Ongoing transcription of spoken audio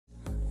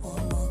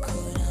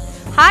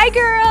Hi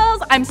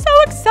girls, I'm so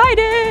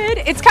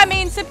excited. It's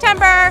coming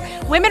September,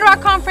 Women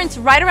Rock Conference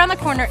right around the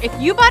corner. If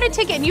you bought a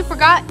ticket and you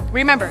forgot,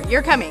 remember,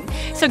 you're coming.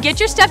 So get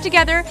your stuff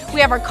together. We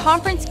have our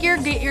conference gear.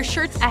 Get your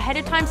shirts ahead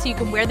of time so you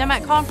can wear them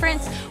at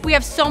conference. We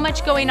have so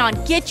much going on.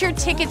 Get your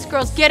tickets,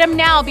 girls. Get them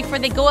now before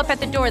they go up at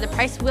the door. The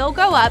price will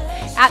go up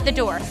at the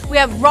door. We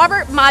have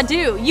Robert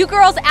Madu. You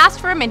girls asked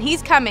for him and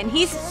he's coming.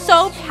 He's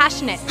so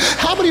passionate.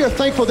 How many are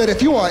thankful that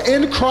if you are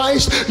in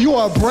Christ, you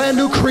are a brand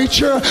new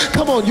creature?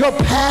 Come on, your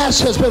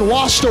past has been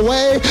washed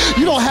away.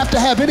 You don't have to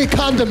have any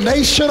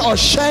condemnation or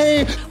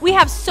shame. We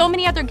have so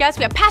many other guests.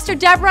 We have Pastor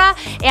Deborah,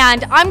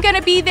 and I'm going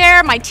to be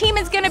there. My team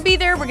is going to be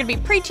there. We're going to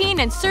be preaching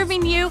and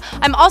serving you.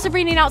 I'm also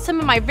bringing out some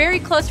of my very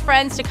close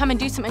friends to come and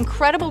do some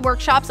incredible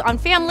workshops on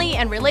family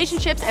and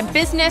relationships and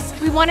business.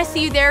 We want to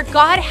see you there.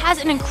 God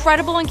has an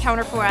incredible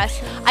encounter for us.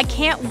 I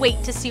can't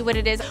wait to see what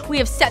it is. We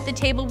have set the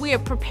table. We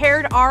have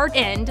prepared our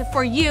end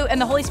for you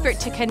and the Holy Spirit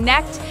to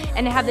connect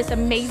and to have this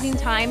amazing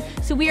time.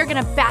 So we are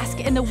going to bask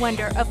in the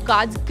wonder of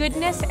God's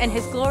goodness and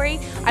His glory.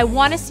 I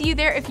want to see you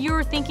there. If you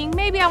were thinking,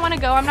 maybe I want to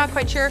go, I'm not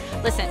quite sure.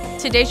 Listen,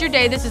 today's your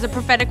day. This is a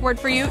prophetic word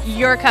for you.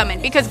 You're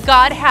coming because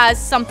God has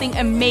something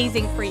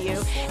amazing for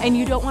you and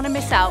you don't want to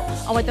miss out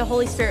on what the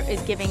Holy Spirit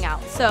is giving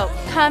out. So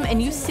come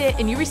and you sit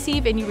and you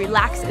receive and you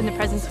relax in the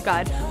presence of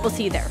God. We'll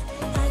see you there.